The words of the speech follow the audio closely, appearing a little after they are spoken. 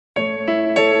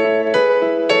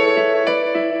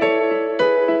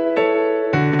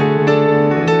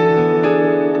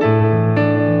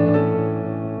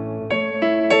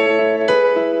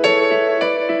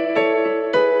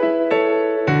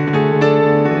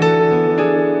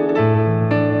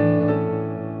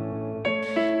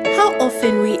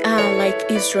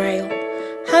Israel,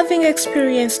 having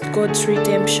experienced God's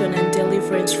redemption and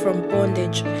deliverance from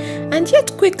bondage, and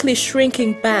yet quickly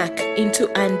shrinking back into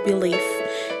unbelief,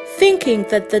 thinking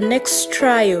that the next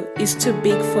trial is too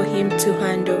big for him to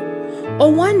handle,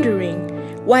 or wondering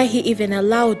why he even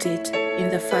allowed it in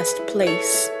the first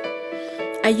place.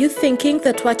 Are you thinking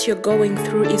that what you're going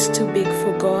through is too big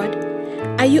for God?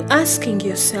 Are you asking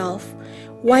yourself,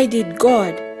 why did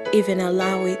God even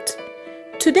allow it?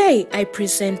 Today I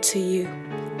present to you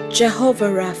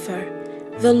Jehovah Rapha,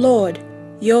 the Lord,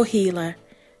 your healer,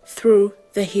 through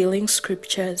the healing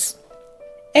scriptures.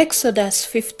 Exodus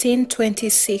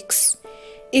 15:26.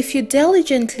 If you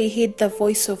diligently heed the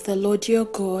voice of the Lord your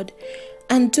God,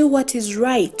 and do what is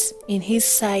right in his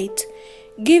sight,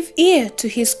 give ear to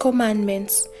his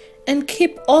commandments, and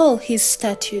keep all his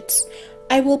statutes,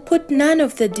 I will put none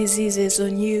of the diseases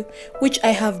on you which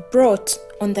I have brought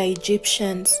on the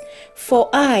Egyptians, for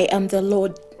I am the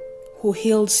Lord who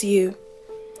heals you.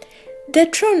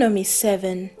 Deuteronomy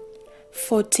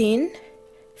 7:14,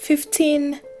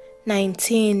 15,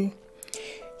 19.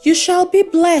 You shall be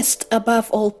blessed above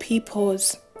all peoples.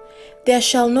 There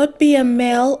shall not be a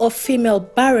male or female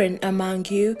barren among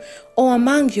you or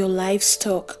among your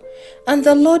livestock, and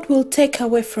the Lord will take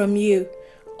away from you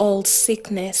all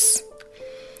sickness.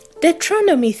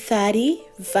 Deuteronomy 30,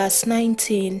 verse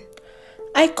 19.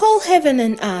 I call heaven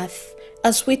and earth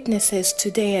as witnesses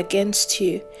today against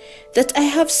you, that I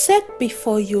have set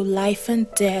before you life and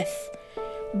death,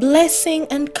 blessing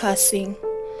and cursing.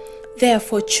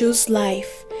 Therefore choose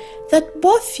life, that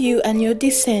both you and your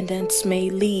descendants may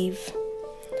live.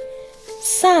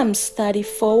 Psalms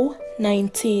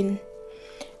 34:19.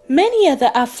 Many are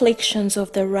the afflictions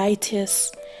of the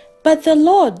righteous, but the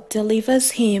Lord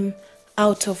delivers him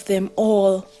out of them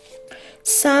all.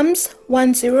 Psalms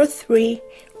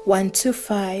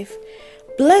 103:1-5.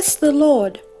 Bless the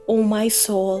Lord, O my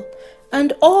soul,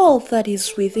 and all that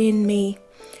is within me.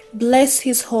 Bless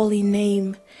his holy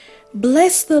name.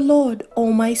 Bless the Lord,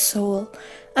 O my soul,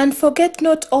 and forget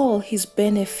not all his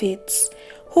benefits,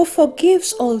 who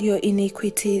forgives all your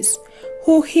iniquities,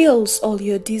 who heals all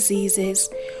your diseases,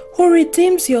 who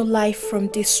redeems your life from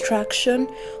destruction,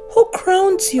 who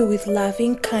crowns you with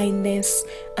loving kindness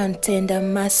and tender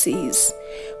mercies,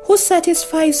 who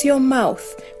satisfies your mouth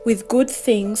with good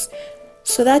things,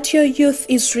 so that your youth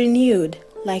is renewed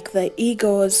like the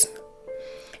eagles.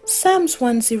 Psalms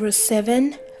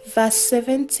 107, verse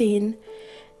 17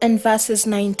 and verses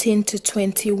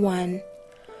 19-21.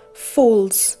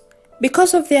 Fools,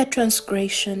 because of their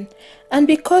transgression and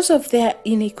because of their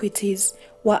iniquities,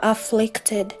 were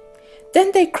afflicted.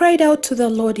 Then they cried out to the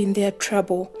Lord in their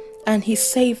trouble, and he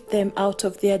saved them out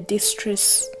of their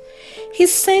distress. He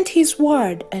sent his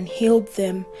word and healed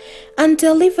them, and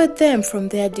delivered them from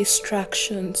their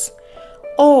distractions.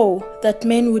 Oh, that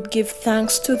men would give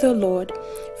thanks to the Lord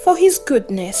for his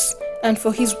goodness and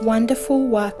for his wonderful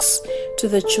works to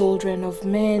the children of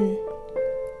men.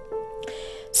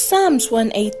 Psalms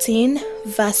 118,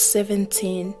 verse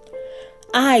 17.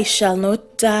 I shall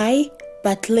not die,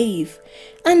 but live,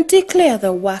 and declare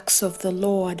the works of the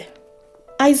Lord.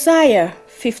 Isaiah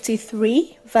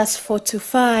 53, verse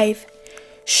 4-5.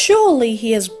 Surely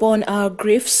he has borne our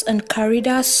griefs and carried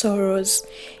our sorrows,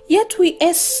 yet we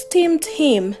esteemed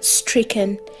him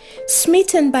stricken,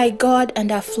 smitten by God and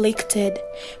afflicted.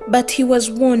 But he was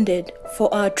wounded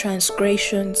for our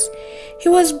transgressions, he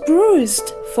was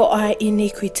bruised for our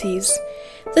iniquities.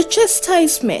 The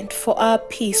chastisement for our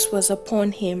peace was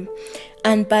upon him,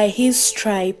 and by his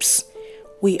stripes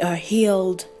we are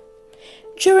healed.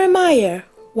 Jeremiah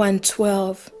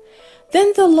 1:12.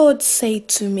 Then the Lord said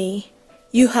to me,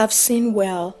 you have seen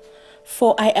well,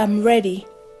 for I am ready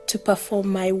to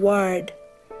perform my word.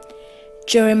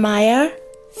 Jeremiah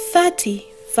 30,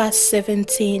 verse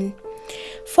 17.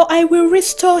 For I will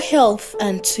restore health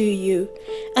unto you,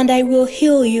 and I will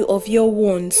heal you of your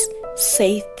wounds,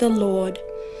 saith the Lord.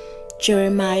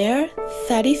 Jeremiah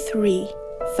 33,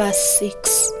 verse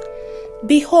 6.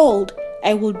 Behold,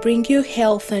 I will bring you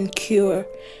health and cure.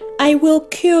 I will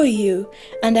cure you,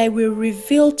 and I will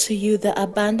reveal to you the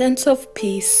abundance of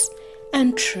peace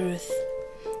and truth.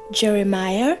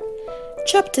 Jeremiah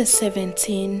chapter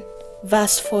 17,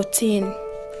 verse 14.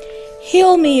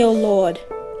 Heal me, O Lord,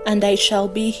 and I shall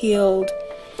be healed.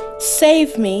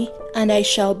 Save me, and I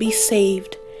shall be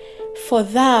saved, for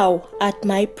thou art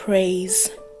my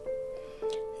praise.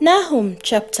 Nahum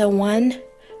chapter 1,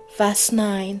 verse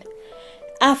 9.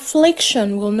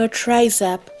 Affliction will not rise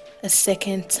up a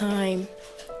second time.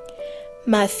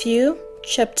 Matthew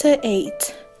chapter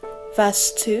 8,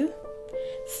 verse 2,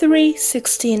 3,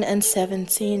 16 and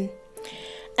 17.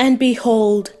 And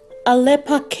behold, a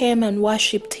leper came and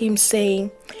worshipped him,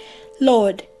 saying,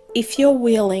 "Lord, if you're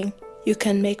willing, you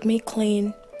can make me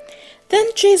clean." Then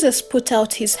Jesus put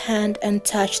out his hand and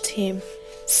touched him,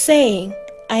 saying,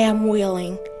 "I am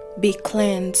willing, be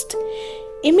cleansed."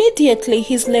 Immediately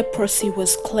his leprosy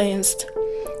was cleansed.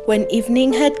 When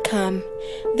evening had come,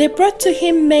 they brought to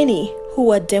him many who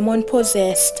were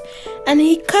demon-possessed, and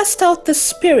he cast out the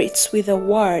spirits with a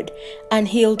word, and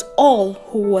healed all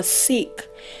who were sick,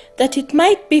 that it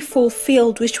might be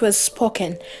fulfilled which was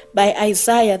spoken by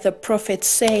Isaiah the prophet,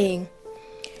 saying,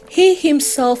 "He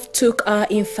himself took our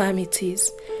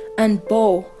infirmities and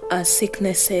bore our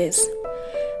sicknesses."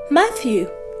 Matthew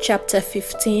chapter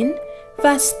 15,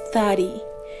 verse 30.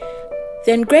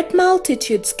 Then great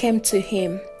multitudes came to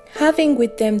him, having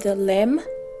with them the lame,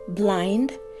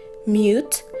 blind,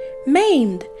 mute,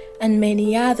 maimed, and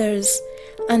many others,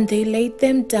 and they laid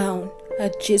them down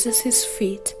at Jesus'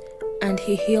 feet, and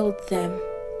he healed them.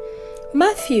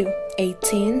 Matthew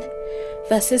 18,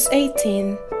 verses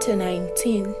 18 to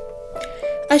 19.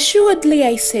 Assuredly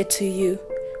I say to you,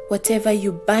 whatever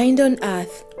you bind on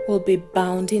earth will be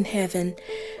bound in heaven,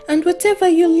 and whatever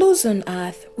you loose on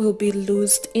earth will be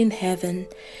loosed in heaven.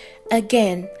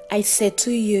 Again I say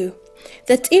to you,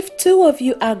 that if two of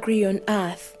you agree on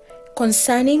earth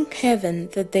concerning heaven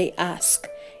that they ask,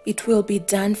 it will be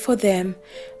done for them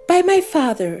by my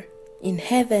Father in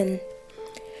heaven.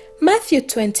 Matthew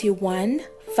 21,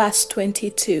 verse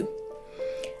 22.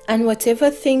 And whatever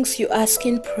things you ask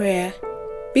in prayer,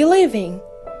 believing,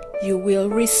 you will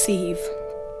receive.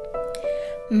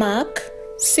 Mark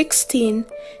 16,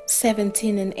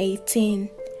 17 and 18.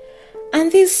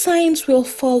 And these signs will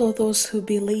follow those who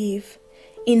believe.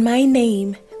 In my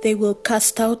name they will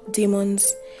cast out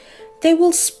demons. They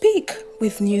will speak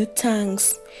with new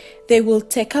tongues. They will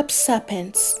take up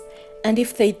serpents. And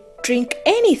if they drink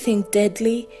anything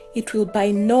deadly, it will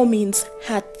by no means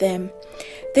hurt them.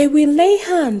 They will lay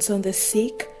hands on the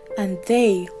sick, and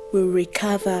they will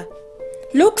recover.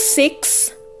 Luke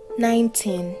 6,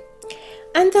 19.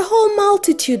 And the whole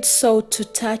multitude sought to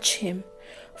touch him,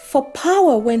 for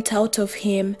power went out of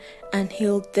him and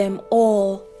healed them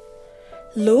all.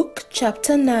 Luke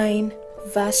chapter 9,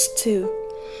 verse 2.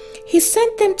 He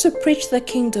sent them to preach the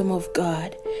kingdom of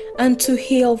God and to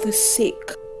heal the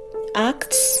sick.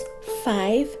 Acts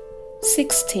 5,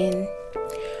 16.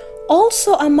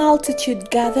 Also a multitude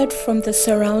gathered from the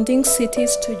surrounding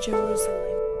cities to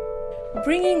Jerusalem,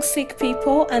 bringing sick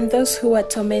people and those who were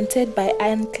tormented by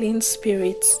unclean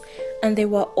spirits, and they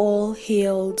were all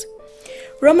healed.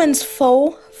 Romans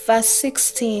 4, verse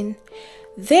 16.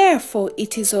 Therefore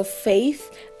it is of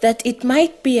faith that it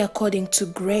might be according to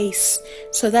grace,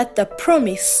 so that the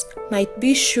promise might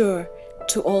be sure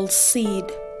to all seed.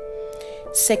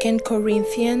 2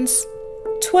 Corinthians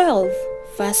 12,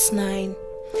 verse 9.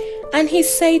 And he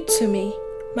said to me,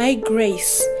 My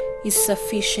grace is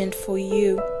sufficient for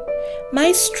you.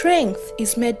 My strength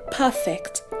is made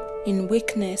perfect in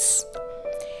weakness.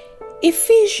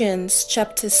 Ephesians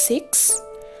chapter 6,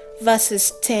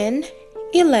 verses 10,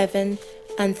 11,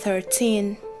 and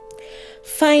 13.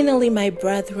 Finally, my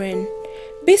brethren,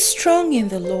 be strong in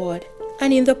the Lord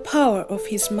and in the power of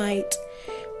his might.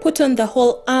 Put on the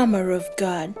whole armor of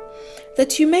God,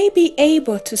 that you may be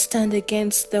able to stand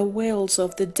against the wiles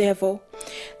of the devil.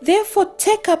 Therefore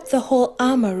take up the whole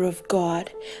armor of God,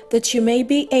 that you may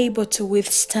be able to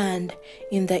withstand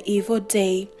in the evil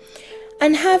day,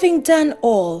 and having done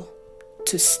all,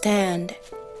 to stand.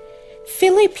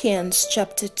 Philippians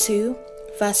chapter 2,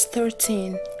 verse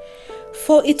 13.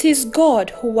 For it is God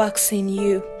who works in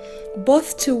you,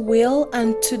 both to will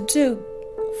and to do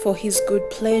for his good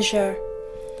pleasure.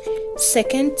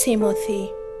 2 Timothy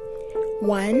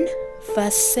 1,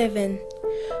 verse 7.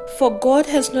 For God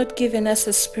has not given us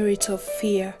a spirit of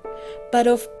fear, but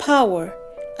of power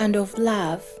and of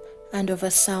love and of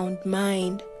a sound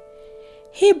mind.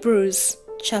 Hebrews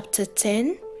chapter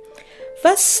 10,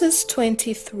 verses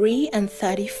 23 and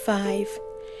 35.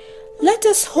 Let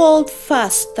us hold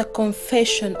fast the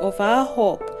confession of our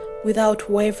hope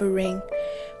without wavering,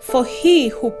 for he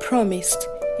who promised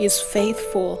is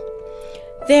faithful.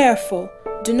 Therefore,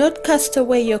 do not cast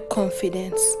away your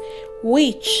confidence,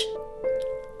 which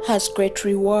has great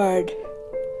reward.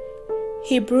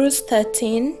 Hebrews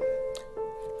 13,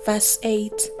 verse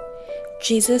 8.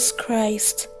 Jesus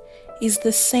Christ is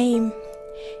the same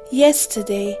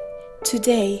yesterday,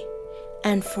 today,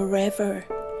 and forever.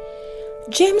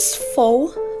 James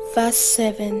 4, verse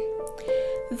 7.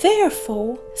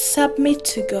 Therefore, submit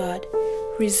to God,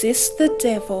 resist the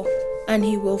devil, and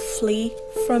he will flee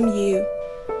from you.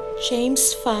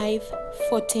 James 5,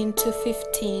 14 to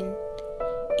 15.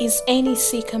 Is any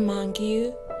sick among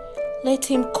you? Let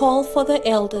him call for the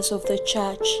elders of the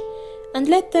church, and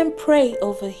let them pray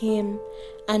over him,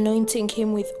 anointing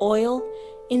him with oil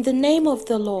in the name of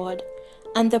the Lord.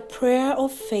 And the prayer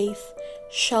of faith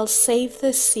shall save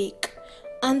the sick,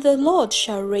 and the Lord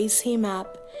shall raise him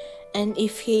up. And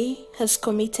if he has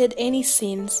committed any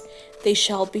sins, they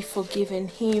shall be forgiven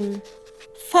him.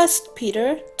 1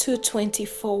 Peter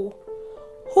 2:24.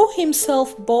 Who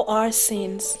himself bore our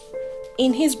sins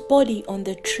in his body on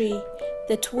the tree,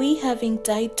 that we, having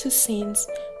died to sins,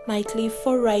 might live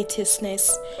for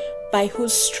righteousness, by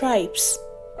whose stripes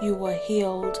you were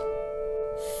healed.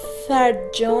 3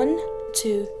 John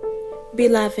 2.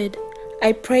 Beloved,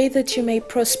 I pray that you may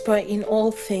prosper in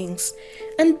all things,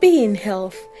 and be in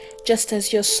health, just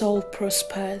as your soul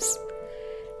prospers.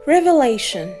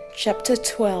 Revelation chapter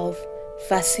 12,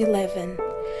 verse 11.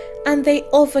 And they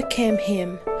overcame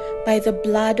him by the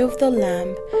blood of the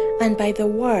Lamb and by the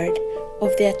word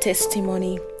of their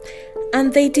testimony,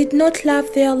 and they did not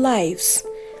love their lives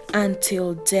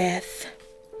until death.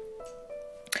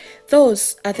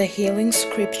 Those are the healing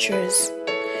scriptures.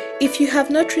 If you have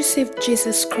not received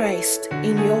Jesus Christ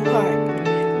in your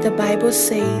heart, the Bible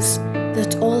says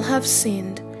that all have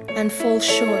sinned and fall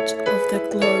short of the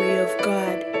glory of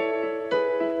God.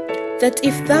 That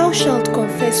if thou shalt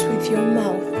confess with your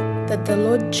mouth that the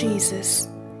Lord Jesus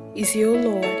is your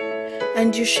Lord,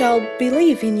 and you shall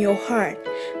believe in your heart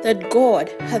that God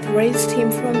hath raised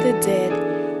him from the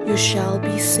dead, you shall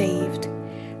be saved.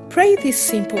 Pray this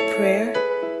simple prayer,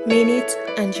 mean it,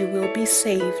 and you will be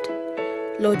saved.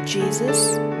 Lord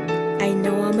Jesus, I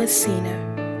know I'm a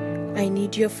sinner. I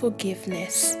need your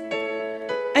forgiveness.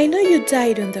 I know you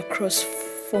died on the cross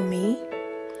for me.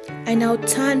 I now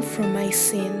turn from my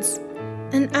sins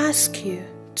and ask you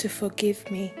to forgive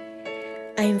me.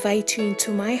 I invite you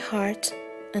into my heart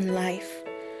and life.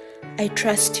 I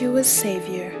trust you as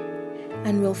Savior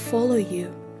and will follow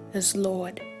you as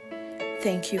Lord.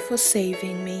 Thank you for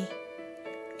saving me.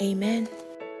 Amen.